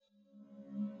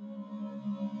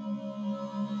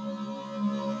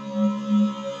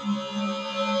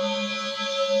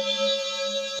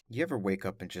you ever wake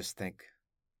up and just think,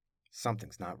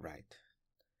 something's not right?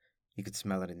 You can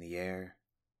smell it in the air,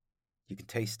 you can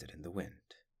taste it in the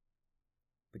wind,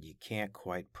 but you can't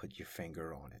quite put your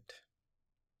finger on it.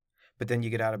 But then you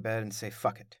get out of bed and say,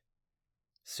 fuck it.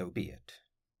 So be it.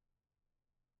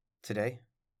 Today,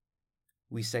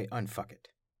 we say unfuck it.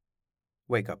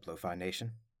 Wake up, Lo-Fi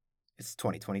Nation. It's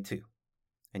 2022,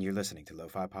 and you're listening to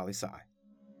Lo-Fi Poli-Sci.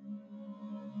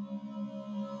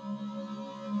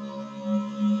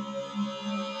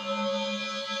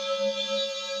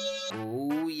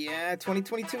 Oh yeah,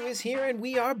 2022 is here, and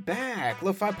we are back.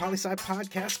 Lo-Fi Poli-Sci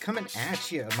podcast coming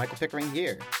at you. Michael Pickering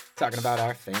here, talking about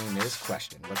our famous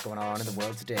question, what's going on in the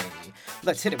world today?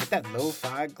 Let's hit it with that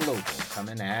Lo-Fi Global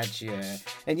coming at you.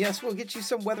 And yes, we'll get you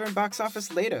some weather and box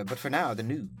office later, but for now, the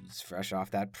news, fresh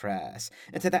off that press,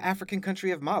 into the African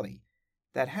country of Mali,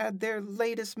 that had their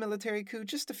latest military coup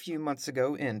just a few months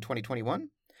ago in 2021.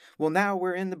 Well, now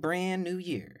we're in the brand new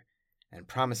year, and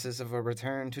promises of a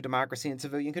return to democracy and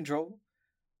civilian control,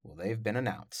 well, they've been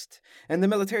announced. And the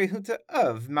military junta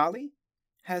of Mali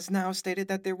has now stated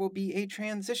that there will be a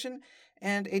transition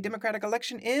and a democratic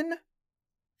election in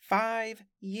 5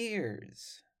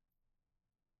 years.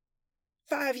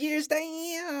 5 years,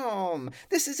 damn!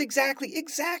 This is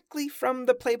exactly from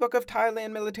the playbook of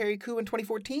Thailand military coup in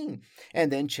 2014.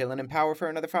 And then chilling in power for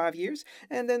another 5 years.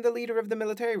 And then the leader of the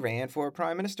military ran for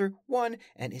prime minister, won,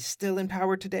 and is still in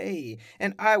power today.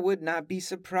 And I would not be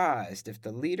surprised if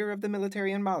the leader of the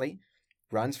military in Mali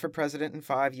runs for president in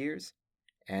 5 years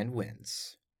and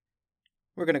wins.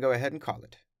 We're going to go ahead and call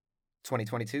it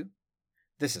 2022.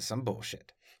 This is some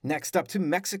bullshit. Next up to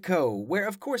Mexico, where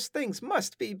of course things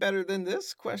must be better than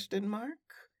this, ?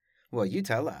 Well, you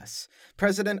tell us.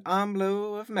 President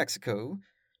AMLO of Mexico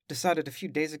decided a few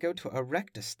days ago to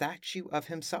erect a statue of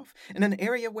himself in an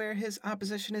area where his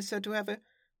opposition is said to have a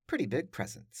pretty big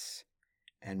presence.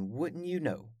 And wouldn't you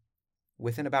know,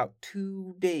 within about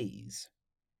 2 days,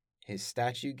 his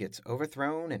statue gets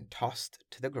overthrown and tossed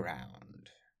to the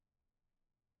ground.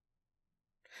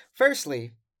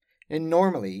 Firstly, and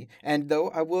normally, and though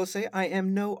I will say I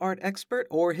am no art expert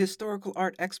or historical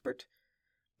art expert,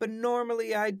 but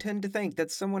normally I tend to think that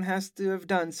someone has to have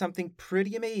done something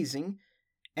pretty amazing,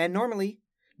 and normally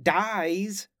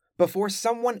dies before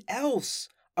someone else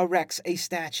erects a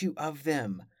statue of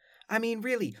them. I mean,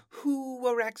 really, who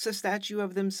erects a statue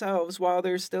of themselves while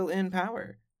they're still in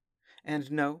power?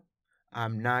 And no,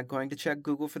 I'm not going to check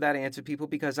Google for that answer, people,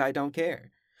 because I don't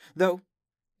care. Though,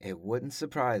 it wouldn't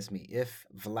surprise me if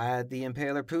Vlad the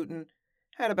Impaler Putin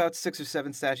had about 6 or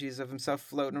 7 statues of himself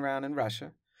floating around in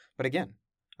Russia. But again,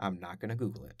 I'm not going to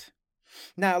Google it.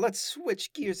 Now let's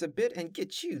switch gears a bit and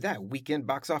get you that weekend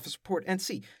box office report and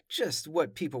see just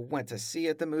what people went to see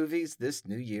at the movies this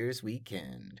New Year's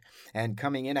weekend. And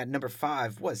coming in at number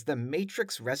 5 was The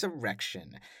Matrix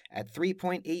Resurrection at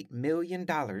 $3.8 million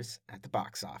at the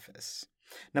box office.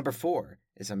 Number 4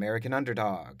 is American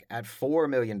Underdog at $4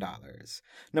 million.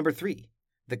 Number 3,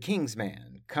 The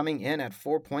Kingsman, coming in at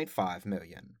 $4.5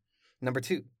 million. Number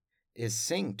 2 is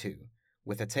Sing 2,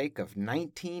 with a take of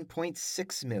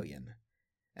 $19.6 million.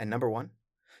 And number 1,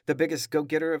 the biggest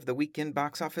go-getter of the weekend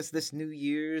box office this New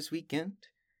Year's weekend?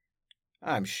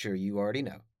 I'm sure you already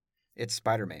know. It's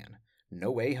Spider-Man,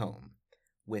 No Way Home,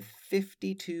 with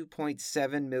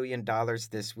 $52.7 million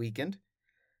this weekend,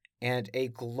 and a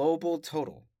global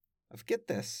total of, get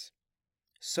this,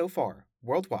 so far,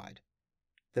 worldwide,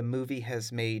 the movie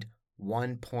has made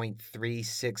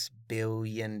 $1.36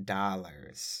 billion. Damn.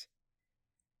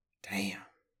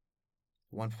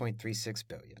 $1.36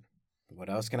 billion.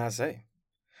 What else can I say?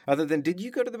 Other than, did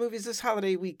you go to the movies this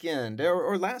holiday weekend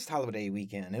or last holiday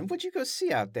weekend? And what'd you go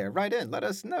see out there? Write in, let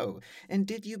us know. And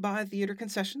did you buy theater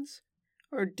concessions?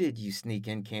 Or did you sneak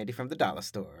in candy from the dollar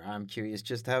store? I'm curious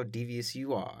just how devious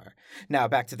you are. Now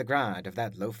back to the grind of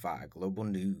that lo-fi global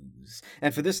news.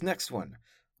 And for this next one,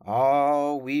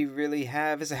 all we really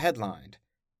have is a headline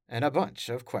and a bunch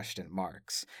of question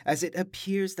marks, as it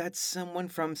appears that someone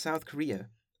from South Korea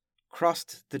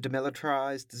crossed the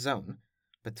demilitarized zone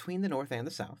between the North and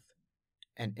the South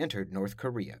and entered North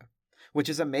Korea, which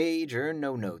is a major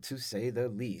no-no to say the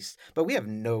least. But we have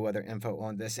no other info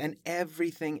on this, and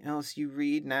everything else you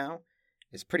read now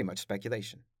is pretty much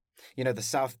speculation. You know, the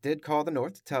South did call the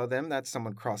North to tell them that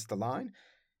someone crossed the line,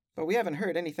 but we haven't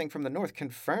heard anything from the North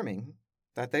confirming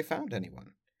that they found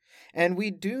anyone. And we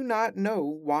do not know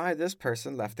why this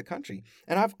person left the country.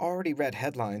 And I've already read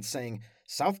headlines saying,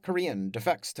 South Korean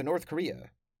defects to North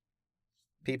Korea.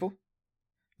 People,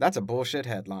 that's a bullshit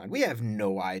headline. We have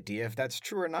no idea if that's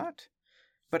true or not.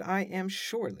 But I am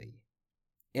surely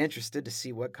interested to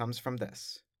see what comes from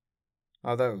this.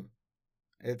 Although,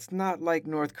 It's not like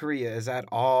North Korea is at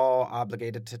all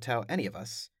obligated to tell any of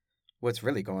us what's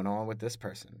really going on with this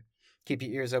person. Keep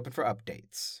your ears open for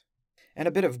updates. And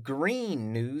a bit of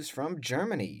green news from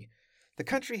Germany. The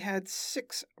country had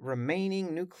 6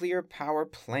 remaining nuclear power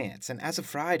plants, and as of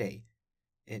Friday,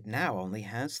 it now only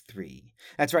has 3.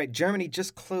 That's right, Germany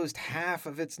just closed half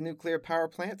of its nuclear power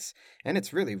plants, and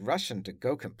it's really rushing to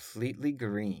go completely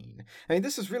green. I mean,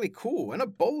 this is really cool and a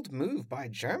bold move by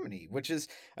Germany, which is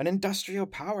an industrial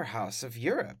powerhouse of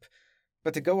Europe,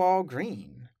 but to go all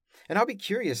green. And I'll be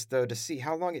curious, though, to see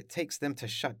how long it takes them to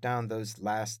shut down those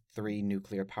last 3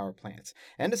 nuclear power plants,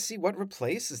 and to see what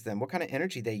replaces them, what kind of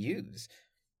energy they use,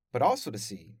 but also to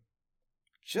see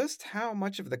just how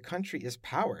much of the country is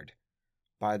powered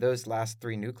by those last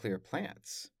 3 nuclear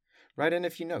plants. Write in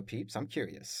if you know, peeps. I'm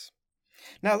curious.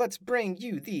 Now let's bring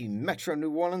you the Metro New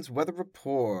Orleans weather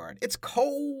report. It's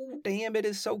cold. Damn, it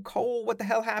is so cold. What the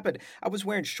hell happened? I was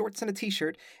wearing shorts and a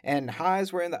t-shirt, and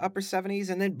highs were in the upper 70s,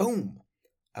 and then boom,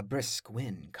 a brisk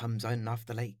wind comes in off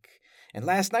the lake. And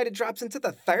last night it drops into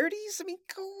the 30s. I mean,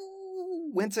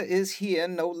 cool. Winter is here,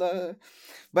 Nola.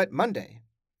 But Monday,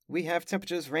 we have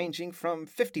temperatures ranging from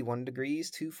 51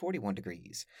 degrees to 41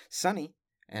 degrees. Sunny,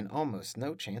 and almost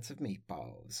no chance of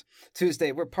meatballs.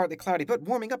 Tuesday, we're partly cloudy, but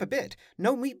warming up a bit.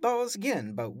 No meatballs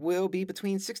again, but will be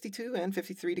between 62 and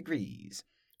 53 degrees.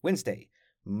 Wednesday,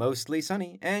 mostly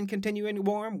sunny and continuing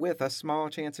warm with a small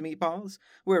chance of meatballs.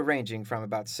 We're ranging from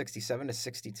about 67 to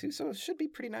 62, so it should be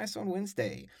pretty nice on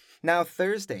Wednesday. Now,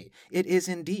 Thursday, it is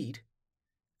indeed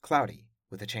cloudy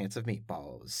with a chance of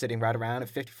meatballs, sitting right around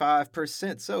at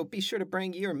 55%, so be sure to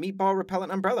bring your meatball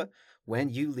repellent umbrella when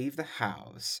you leave the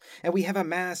house. And we have a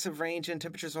massive range in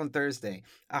temperatures on Thursday,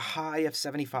 a high of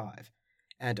 75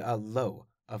 and a low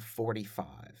of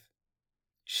 45.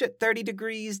 Shit, 30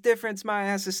 degrees difference, my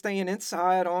ass is staying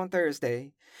inside on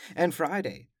Thursday. And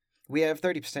Friday, we have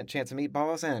 30% chance of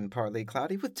meatballs and partly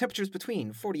cloudy with temperatures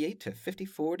between 48 to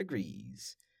 54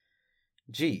 degrees.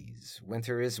 Geez,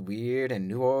 winter is weird in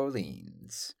New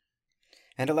Orleans.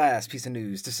 And a last piece of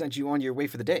news to send you on your way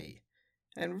for the day.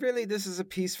 And really, this is a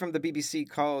piece from the BBC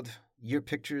called Year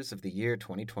Pictures of the Year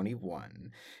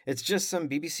 2021. It's just some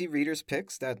BBC readers'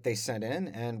 picks that they sent in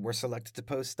and were selected to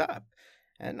post up.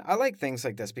 And I like things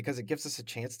like this because it gives us a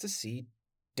chance to see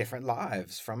different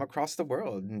lives from across the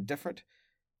world and different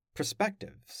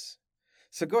perspectives.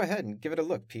 So go ahead and give it a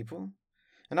look, people.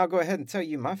 And I'll go ahead and tell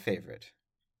you my favorite.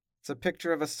 It's a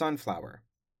picture of a sunflower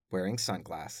wearing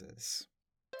sunglasses.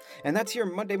 And that's your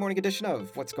Monday morning edition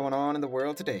of What's Going On in the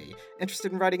World Today.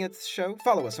 Interested in writing at the show?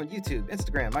 Follow us on YouTube,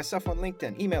 Instagram, myself on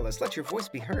LinkedIn. Email us, let your voice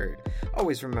be heard.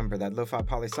 Always remember that Lo-Fi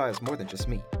Poli-Sci is more than just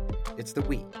me. It's the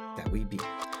we that we be.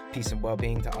 Peace and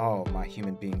well-being to all my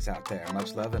human beings out there.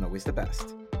 Much love and always the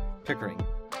best. Pickering,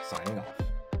 signing off.